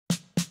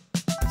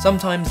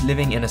Sometimes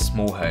living in a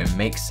small home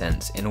makes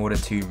sense in order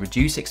to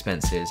reduce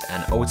expenses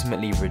and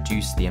ultimately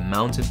reduce the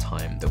amount of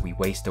time that we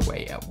waste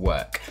away at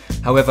work.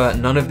 However,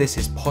 none of this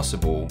is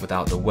possible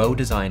without the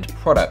well-designed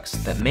products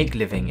that make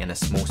living in a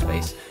small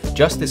space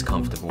just as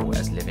comfortable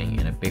as living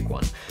in a big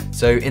one.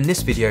 So in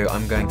this video,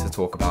 I'm going to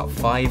talk about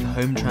 5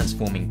 home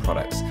transforming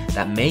products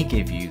that may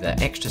give you the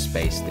extra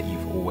space that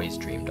you've always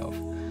dreamed of.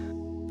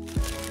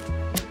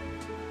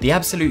 The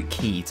absolute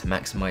key to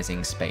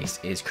maximizing space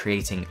is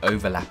creating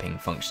overlapping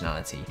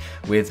functionality,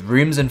 with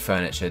rooms and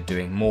furniture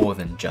doing more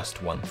than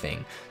just one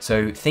thing.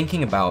 So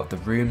thinking about the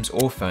rooms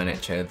or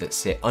furniture that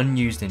sit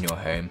unused in your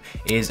home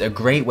is a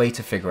great way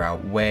to figure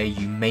out where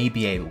you may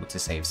be able to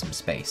save some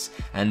space.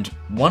 And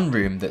one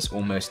room that's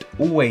almost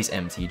always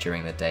empty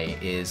during the day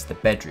is the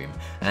bedroom.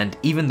 And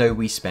even though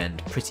we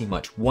spend pretty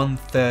much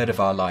 1/3 of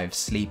our lives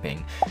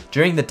sleeping,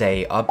 during the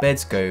day our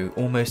beds go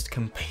almost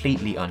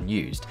completely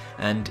unused.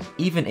 And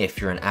even if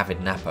you're an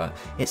avid napper,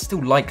 it's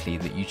still likely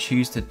that you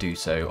choose to do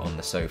so on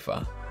the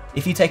sofa.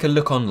 If you take a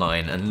look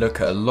online and look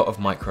at a lot of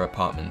micro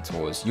apartment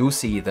tours, you'll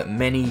see that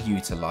many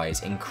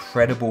utilize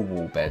incredible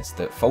wall beds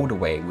that fold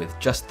away with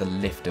just the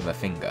lift of a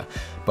finger.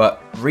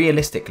 But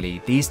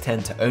realistically, these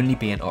tend to only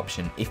be an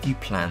option if you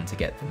plan to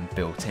get them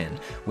built in,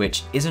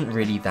 which isn't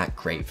really that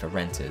great for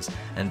renters,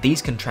 and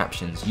these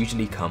contraptions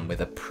usually come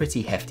with a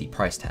pretty hefty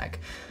price tag.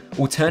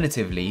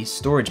 Alternatively,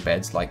 storage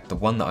beds like the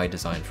one that I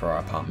designed for our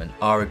apartment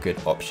are a good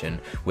option,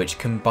 which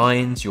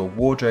combines your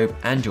wardrobe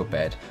and your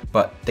bed,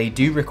 but they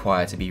do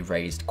require to be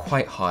raised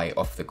quite high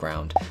off the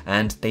ground,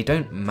 and they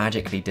don't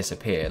magically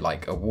disappear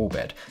like a wall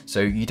bed, so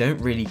you don't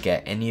really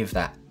get any of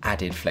that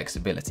added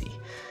flexibility.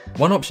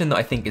 One option that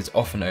I think is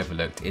often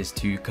overlooked is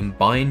to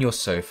combine your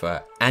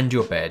sofa and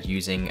your bed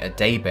using a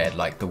day bed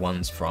like the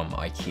ones from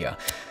IKEA.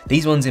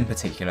 These ones in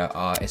particular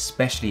are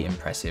especially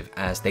impressive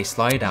as they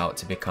slide out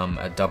to become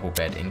a double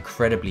bed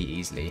incredibly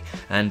easily,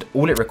 and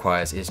all it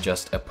requires is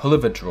just a pull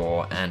of a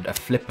drawer and a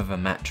flip of a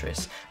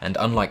mattress, and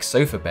unlike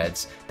sofa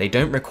beds, they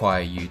don't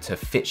require you to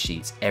fit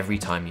sheets every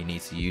time you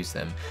need to use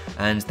them,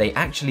 and they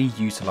actually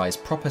utilize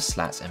proper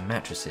slats and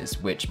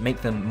mattresses, which make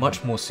them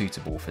much more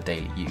suitable for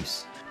daily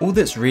use. All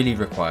that's really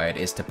required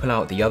is to pull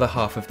out the other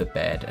half of the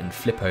bed and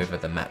flip over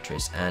the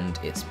mattress, and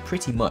it's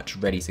pretty much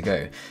ready to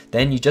go.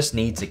 Then you just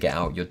need to get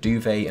out your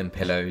duvet and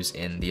pillows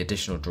in the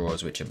additional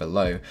drawers which are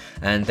below,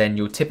 and then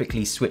you'll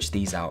typically switch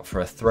these out for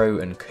a throw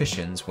and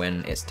cushions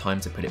when it's time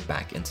to put it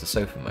back into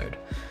sofa mode.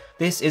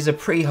 This is a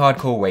pretty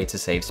hardcore way to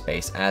save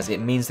space, as it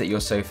means that your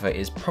sofa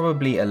is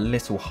probably a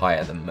little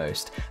higher than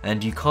most,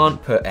 and you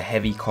can't put a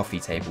heavy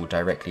coffee table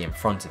directly in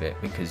front of it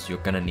because you're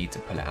gonna need to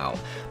pull it out.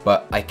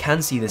 But I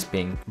can see this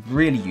being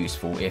really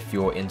useful if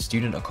you're in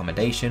student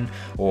accommodation,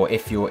 or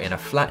if you're in a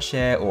flat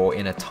share or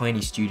in a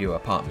tiny studio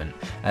apartment,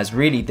 as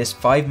really this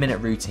 5-minute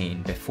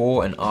routine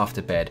before and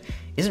after bed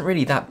isn't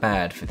really that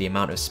bad for the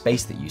amount of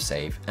space that you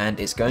save, and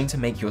it's going to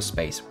make your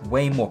space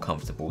way more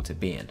comfortable to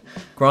be in.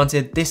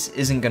 Granted, this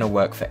isn't going to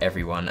work for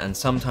everyone, and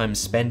sometimes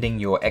spending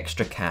your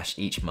extra cash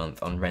each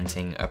month on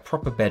renting a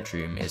proper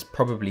bedroom is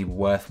probably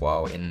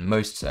worthwhile in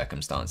most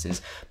circumstances,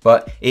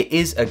 but it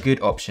is a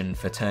good option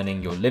for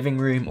turning your living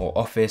room or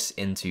office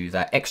into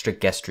that extra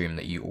guest room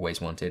that you always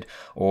wanted,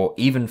 or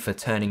even for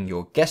turning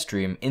your guest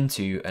room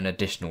into an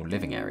additional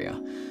living area.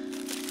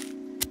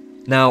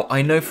 Now,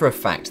 I know for a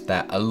fact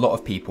that a lot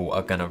of people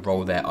are gonna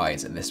roll their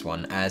eyes at this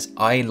one, as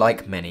I,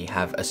 like many,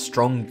 have a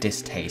strong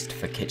distaste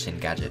for kitchen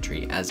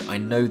gadgetry, as I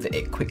know that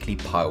it quickly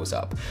piles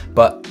up.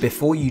 But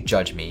before you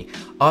judge me,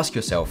 ask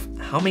yourself,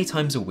 how many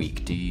times a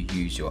week do you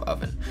use your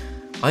oven?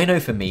 I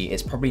know for me,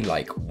 it's probably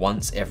like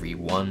once every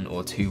 1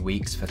 or 2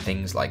 weeks for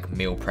things like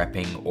meal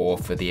prepping or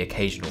for the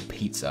occasional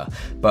pizza.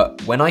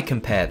 But when I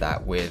compare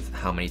that with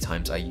how many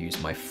times I use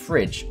my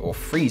fridge or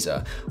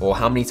freezer, or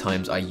how many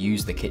times I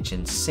use the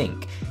kitchen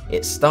sink,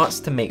 it starts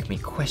to make me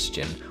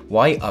question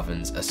why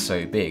ovens are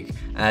so big,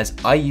 as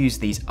I use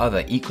these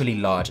other equally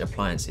large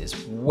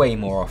appliances way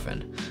more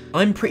often.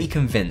 I'm pretty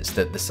convinced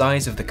that the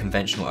size of the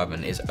conventional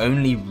oven is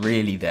only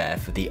really there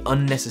for the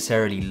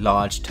unnecessarily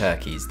large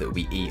turkeys that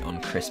we eat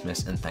on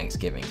Christmas and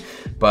Thanksgiving.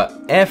 But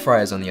air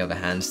fryers, on the other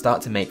hand,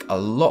 start to make a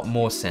lot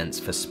more sense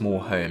for small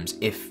homes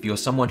if you're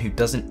someone who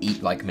doesn't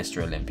eat like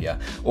Mr. Olympia,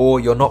 or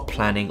you're not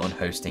planning on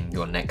hosting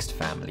your next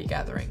family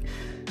gathering.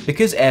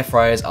 Because air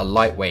fryers are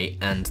lightweight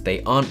and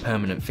they aren't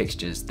permanent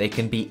fixtures, they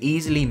can be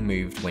easily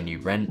moved when you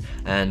rent,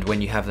 and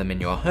when you have them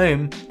in your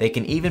home, they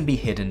can even be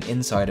hidden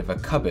inside of a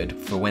cupboard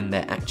for when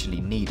they're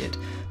actually needed.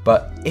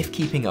 But if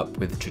keeping up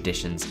with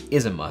traditions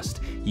is a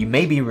must, you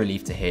may be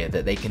relieved to hear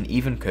that they can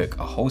even cook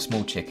a whole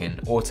small chicken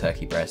or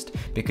turkey breast,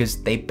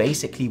 because they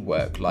basically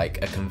work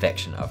like a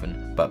convection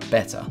oven, but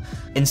better.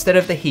 Instead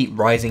of the heat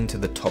rising to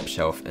the top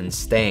shelf and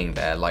staying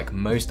there like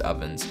most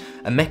ovens,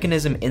 a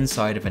mechanism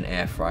inside of an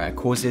air fryer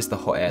causes the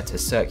hot air to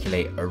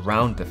circulate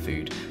around the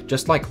food,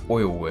 just like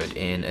oil would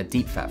in a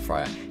deep fat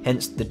fryer,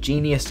 hence the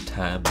genius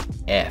term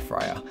air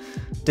fryer.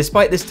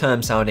 Despite this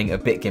term sounding a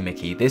bit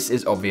gimmicky, this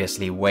is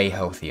obviously way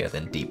healthier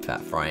than deep deep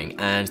fat frying,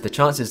 and the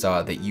chances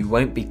are that you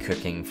won't be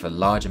cooking for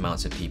large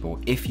amounts of people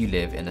if you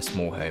live in a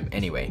small home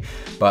anyway.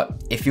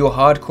 But if you're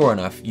hardcore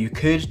enough, you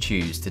could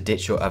choose to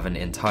ditch your oven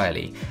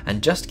entirely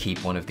and just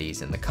keep one of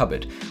these in the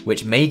cupboard,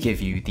 which may give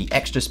you the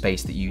extra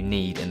space that you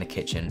need in the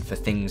kitchen for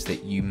things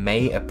that you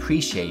may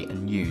appreciate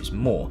and use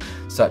more,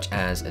 such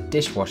as a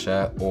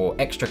dishwasher or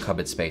extra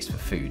cupboard space for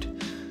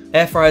food.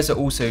 Air fryers are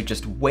also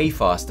just way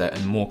faster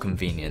and more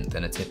convenient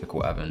than a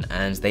typical oven,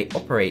 and they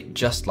operate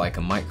just like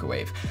a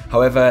microwave.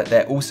 However,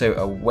 they're also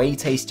a way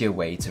tastier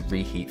way to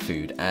reheat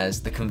food,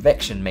 as the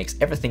convection makes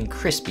everything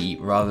crispy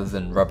rather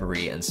than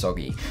rubbery and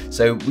soggy.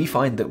 So we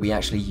find that we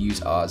actually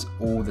use ours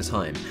all the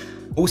time.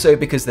 Also,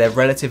 because they're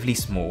relatively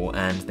small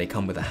and they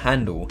come with a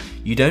handle,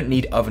 you don't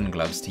need oven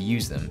gloves to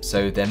use them,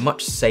 so they're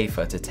much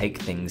safer to take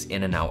things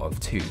in and out of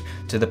too,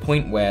 to the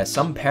point where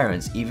some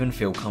parents even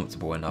feel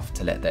comfortable enough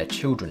to let their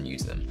children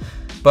use them.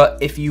 But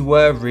if you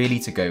were really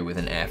to go with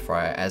an air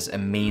fryer as a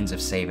means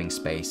of saving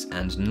space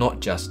and not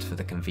just for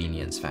the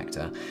convenience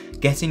factor,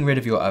 getting rid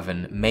of your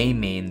oven may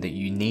mean that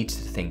you need to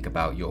think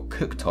about your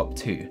cooktop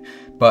too.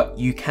 But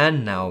you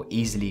can now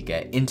easily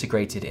get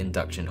integrated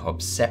induction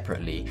hobs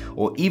separately,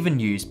 or even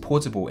use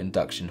portable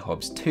induction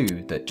hobs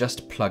too that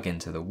just plug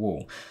into the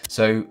wall.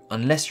 So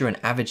unless you're an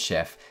avid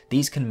chef,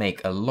 these can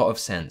make a lot of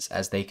sense,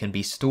 as they can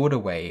be stored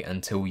away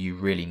until you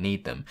really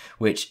need them,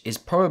 which is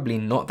probably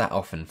not that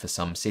often for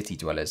some city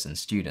dwellers and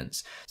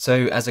students.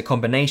 So as a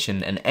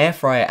combination, an air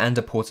fryer and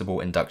a portable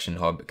induction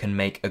hob can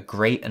make a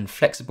great and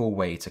flexible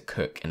way to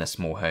cook in a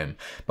small home,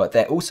 but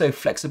they're also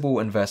flexible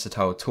and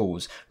versatile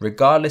tools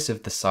regardless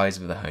of the size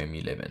of the home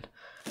you live in.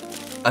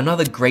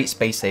 Another great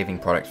space-saving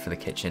product for the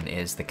kitchen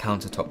is the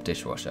countertop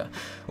dishwasher.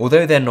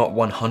 Although they're not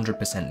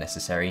 100%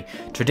 necessary,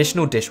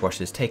 traditional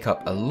dishwashers take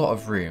up a lot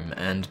of room,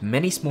 and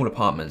many small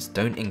apartments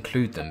don't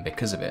include them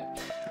because of it.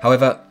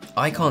 However,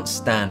 I can't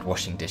stand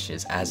washing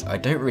dishes, as I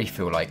don't really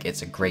feel like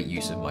it's a great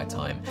use of my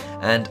time,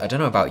 and I don't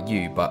know about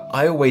you, but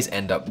I always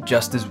end up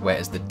just as wet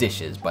as the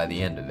dishes by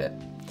the end of it.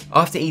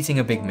 After eating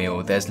a big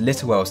meal, there's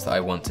little else that I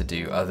want to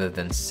do other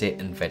than sit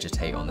and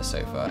vegetate on the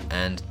sofa,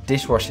 and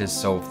dishwashers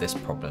solve this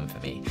problem for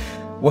me.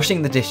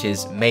 Washing the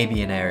dishes may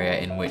be an area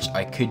in which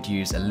I could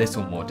use a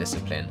little more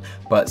discipline,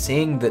 but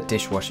seeing that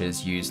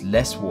dishwashers use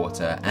less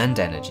water and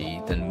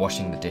energy than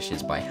washing the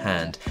dishes by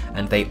hand,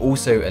 and they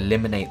also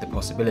eliminate the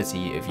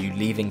possibility of you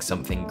leaving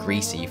something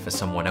greasy for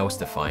someone else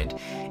to find,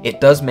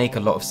 it does make a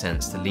lot of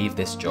sense to leave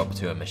this job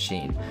to a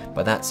machine,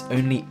 but that's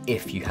only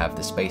if you have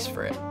the space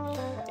for it.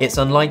 It's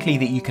unlikely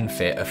that you can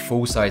fit a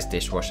full-size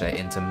dishwasher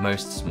into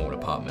most small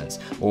apartments,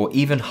 or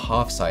even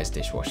half-size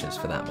dishwashers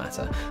for that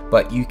matter,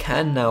 but you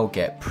can now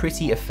get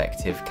pretty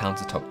effective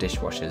countertop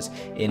dishwashers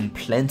in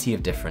plenty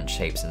of different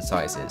shapes and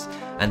sizes,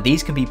 and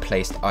these can be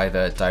placed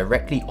either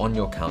directly on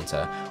your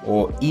counter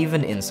or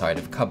even inside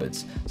of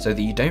cupboards, so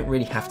that you don't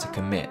really have to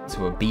commit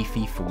to a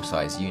beefy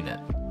full-size unit.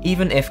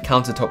 Even if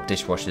countertop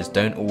dishwashers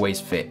don't always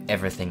fit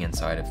everything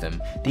inside of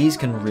them, these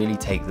can really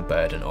take the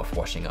burden off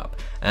washing up.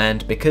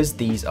 And because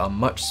these are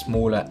much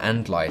smaller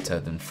and lighter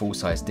than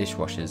full-size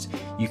dishwashers,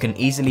 you can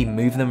easily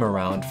move them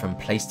around from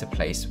place to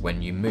place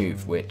when you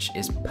move, which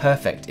is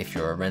perfect if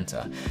you're a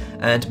renter.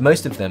 And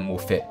most of them will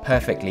fit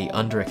perfectly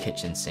under a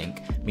kitchen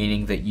sink,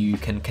 meaning that you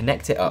can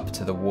connect it up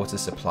to the water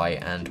supply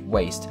and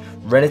waste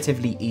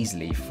relatively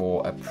easily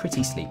for a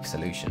pretty sleek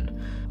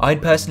solution.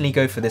 I'd personally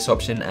go for this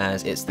option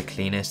as it's the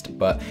cleanest,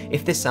 but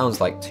if this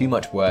sounds like too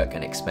much work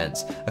and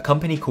expense, a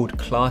company called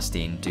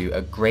Clausen do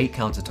a great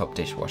countertop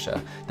dishwasher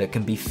that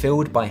can be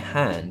filled by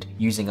hand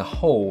using a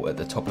hole at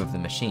the top of the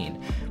machine,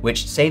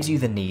 which saves you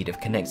the need of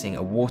connecting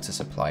a water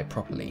supply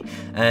properly.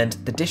 And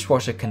the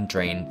dishwasher can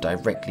drain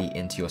directly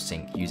into your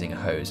sink using a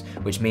hose,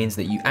 which means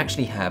that you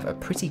actually have a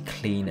pretty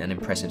clean and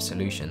impressive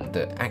solution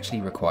that actually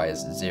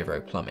requires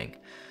zero plumbing.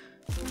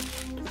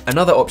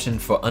 Another option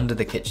for under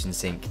the kitchen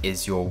sink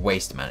is your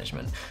waste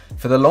management.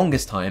 For the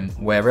longest time,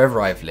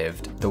 wherever I've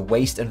lived, the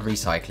waste and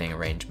recycling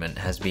arrangement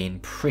has been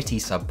pretty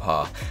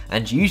subpar,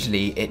 and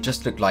usually it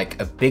just looked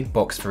like a big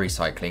box for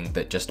recycling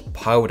that just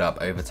piled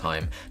up over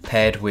time,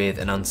 paired with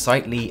an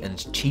unsightly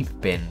and cheap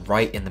bin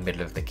right in the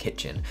middle of the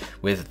kitchen,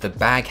 with the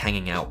bag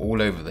hanging out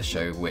all over the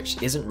show,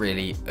 which isn't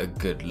really a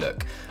good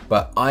look.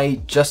 But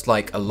I, just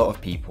like a lot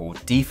of people,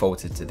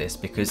 defaulted to this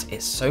because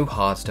it's so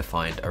hard to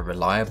find a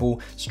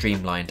reliable,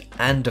 streamlined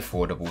and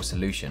affordable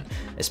solution,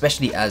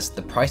 especially as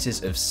the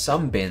prices of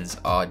some bins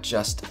are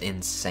just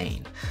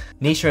insane.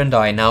 Nisha and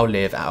I now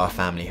live at our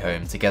family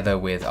home together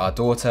with our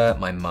daughter,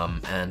 my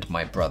mum and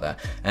my brother,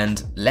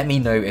 and let me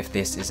know if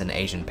this is an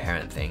Asian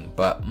parent thing,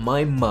 but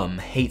my mum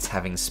hates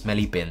having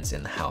smelly bins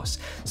in the house,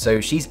 so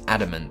she's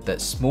adamant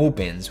that small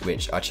bins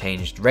which are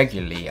changed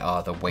regularly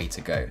are the way to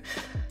go.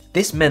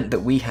 This meant that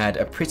we had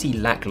a pretty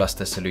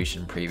lackluster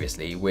solution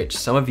previously, which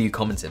some of you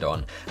commented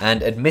on,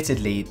 and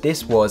admittedly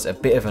this was a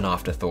bit of an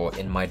afterthought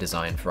in my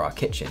design for our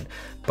kitchen.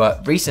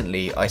 But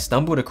recently I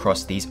stumbled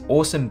across these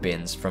awesome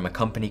bins from a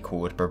company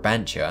called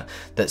Brabantia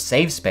that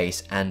save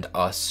space and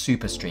are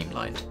super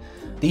streamlined.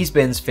 These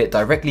bins fit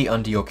directly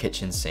under your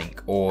kitchen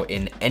sink, or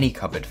in any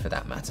cupboard for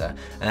that matter,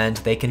 and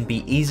they can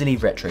be easily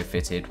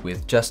retrofitted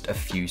with just a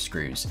few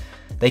screws.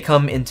 They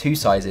come in two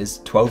sizes,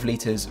 12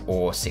 litres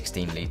or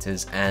 16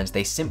 litres, and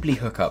they simply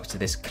hook up to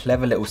this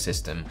clever little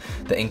system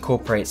that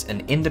incorporates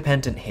an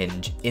independent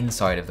hinge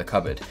inside of the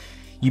cupboard.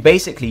 You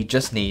basically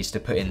just need to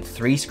put in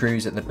 3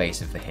 screws at the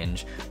base of the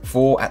hinge,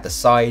 4 at the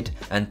side,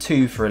 and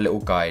 2 for a little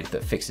guide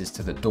that fixes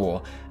to the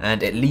door,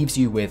 and it leaves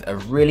you with a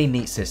really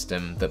neat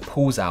system that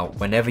pulls out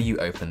whenever you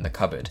open the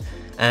cupboard.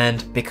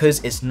 And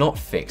because it's not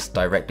fixed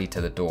directly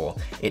to the door,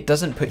 it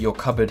doesn't put your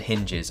cupboard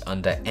hinges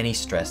under any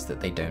stress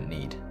that they don't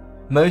need.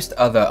 Most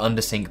other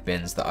under-sink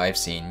bins that I've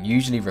seen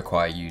usually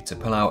require you to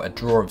pull out a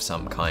drawer of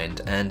some kind,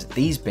 and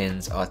these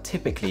bins are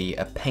typically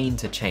a pain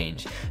to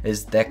change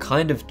as they're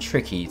kind of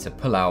tricky to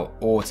pull out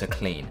or to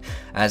clean,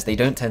 as they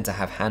don't tend to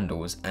have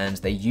handles and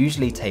they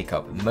usually take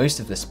up most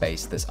of the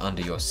space that's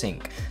under your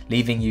sink,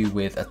 leaving you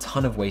with a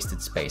ton of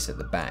wasted space at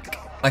the back.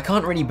 I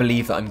can't really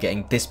believe that I'm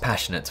getting this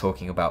passionate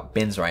talking about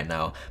bins right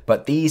now,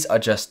 but these are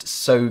just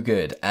so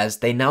good as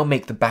they now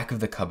make the back of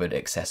the cupboard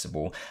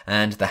accessible,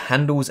 and the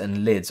handles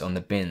and lids on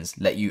the bins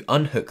let you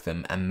unhook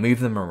them and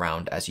move them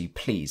around as you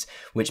please,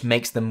 which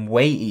makes them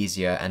way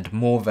easier and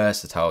more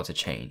versatile to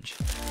change.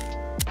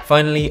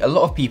 Finally, a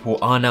lot of people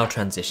are now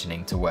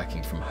transitioning to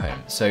working from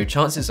home, so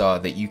chances are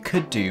that you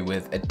could do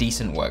with a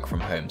decent work from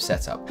home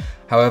setup.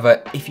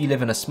 However, if you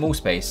live in a small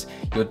space,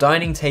 your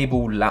dining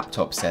table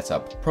laptop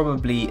setup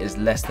probably is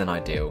less than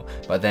ideal,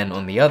 but then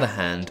on the other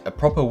hand, a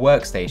proper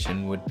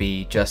workstation would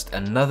be just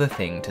another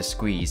thing to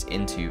squeeze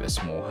into a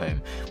small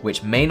home,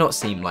 which may not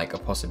seem like a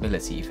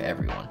possibility for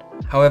everyone.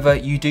 However,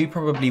 you do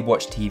probably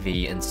watch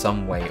TV in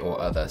some way or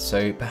other,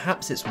 so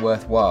perhaps it's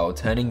worthwhile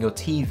turning your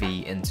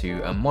TV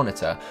into a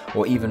monitor,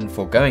 or even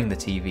foregoing the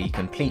TV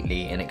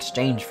completely in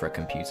exchange for a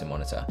computer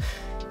monitor.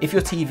 If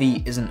your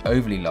TV isn't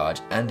overly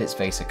large and it's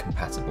VESA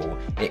compatible,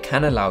 it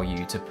can allow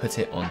you to put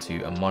it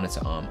onto a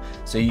monitor arm,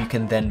 so you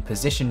can then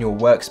position your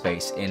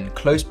workspace in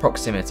close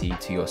proximity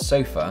to your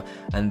sofa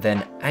and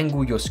then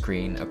angle your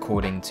screen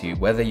according to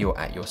whether you're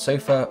at your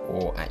sofa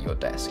or at your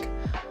desk.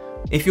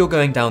 If you're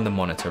going down the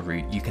monitor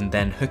route, you can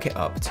then hook it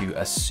up to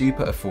a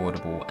super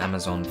affordable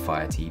Amazon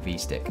Fire TV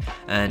stick,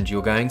 and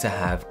you're going to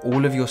have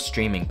all of your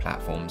streaming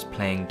platforms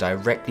playing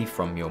directly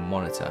from your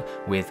monitor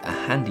with a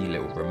handy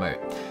little remote.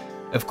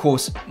 Of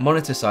course,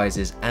 monitor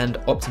sizes and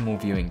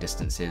optimal viewing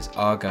distances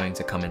are going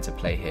to come into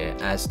play here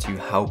as to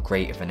how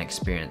great of an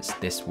experience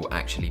this will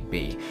actually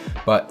be,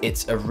 but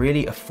it's a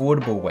really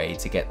affordable way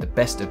to get the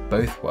best of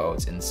both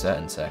worlds in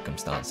certain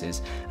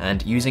circumstances,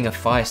 and using a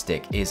Fire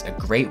Stick is a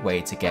great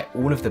way to get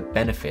all of the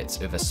benefits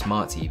of a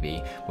smart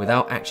TV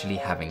without actually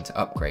having to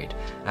upgrade,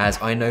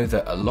 as I know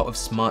that a lot of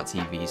smart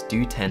TVs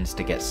do tend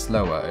to get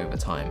slower over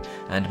time,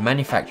 and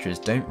manufacturers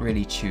don't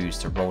really choose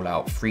to roll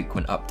out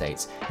frequent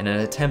updates in an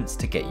attempt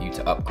to get you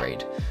to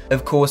upgrade.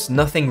 Of course,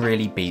 nothing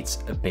really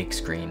beats a big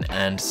screen,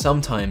 and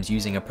sometimes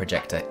using a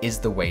projector is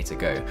the way to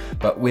go,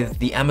 but with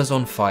the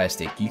Amazon Fire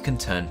Stick you can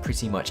turn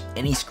pretty much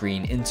any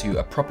screen into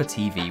a proper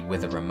TV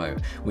with a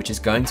remote, which is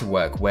going to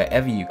work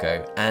wherever you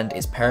go, and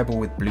it's pairable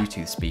with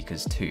Bluetooth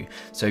speakers too,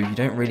 so you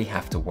don't really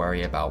have to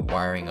worry about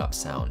wiring up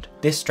sound.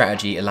 This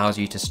strategy allows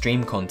you to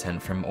stream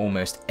content from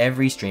almost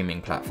every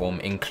streaming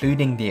platform,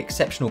 including the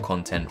exceptional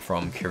content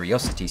from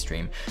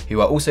CuriosityStream,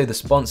 who are also the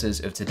sponsors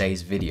of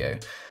today's video.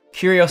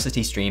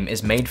 CuriosityStream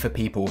is made for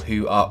people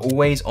who are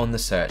always on the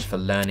search for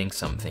learning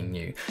something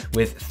new,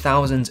 with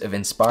thousands of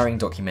inspiring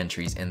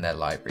documentaries in their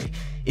library.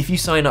 If you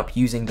sign up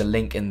using the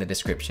link in the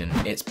description,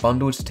 it's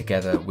bundled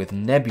together with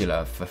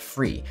Nebula for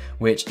free,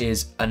 which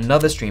is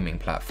another streaming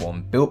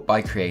platform built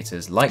by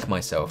creators like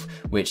myself,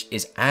 which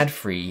is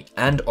ad-free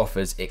and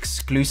offers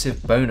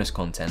exclusive bonus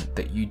content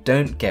that you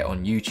don't get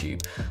on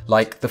YouTube,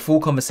 like the full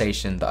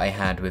conversation that I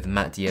had with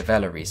Matt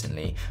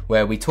recently,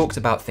 where we talked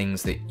about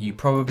things that you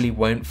probably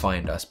won't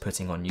find us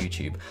putting on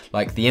YouTube,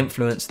 like the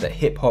influence that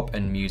hip hop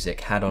and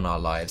music had on our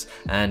lives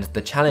and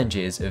the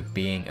challenges of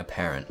being a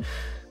parent.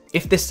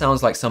 If this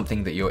sounds like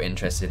something that you're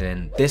interested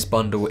in, this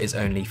bundle is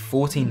only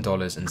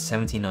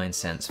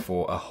 $14.79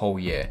 for a whole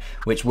year,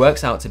 which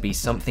works out to be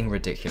something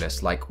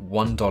ridiculous like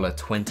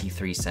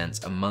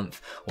 $1.23 a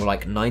month, or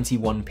like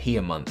 91p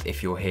a month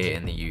if you're here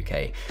in the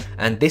UK.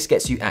 And this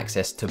gets you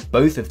access to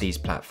both of these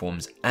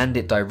platforms, and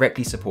it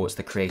directly supports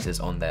the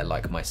creators on there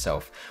like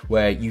myself,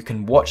 where you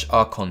can watch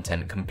our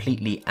content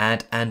completely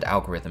ad and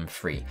algorithm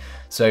free.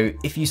 So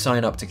if you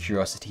sign up to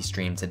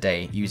CuriosityStream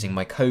today using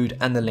my code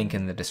and the link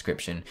in the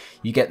description,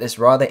 you get this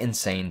rather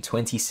insane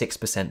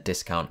 26%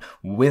 discount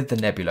with the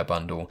Nebula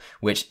bundle,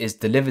 which is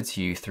delivered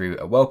to you through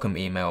a welcome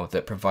email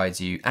that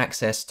provides you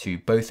access to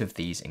both of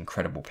these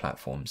incredible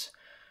platforms.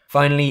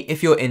 Finally,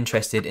 if you're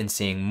interested in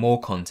seeing more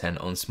content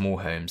on small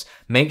homes,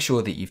 make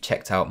sure that you've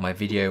checked out my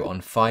video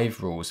on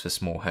 5 rules for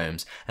small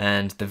homes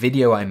and the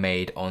video I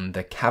made on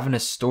the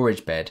cavernous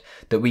storage bed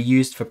that we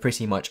used for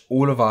pretty much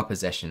all of our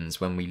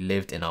possessions when we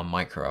lived in our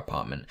micro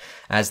apartment,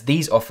 as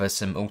these offer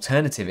some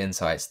alternative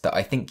insights that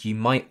I think you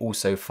might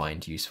also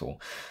find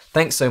useful.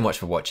 Thanks so much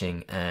for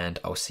watching, and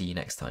I'll see you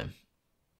next time.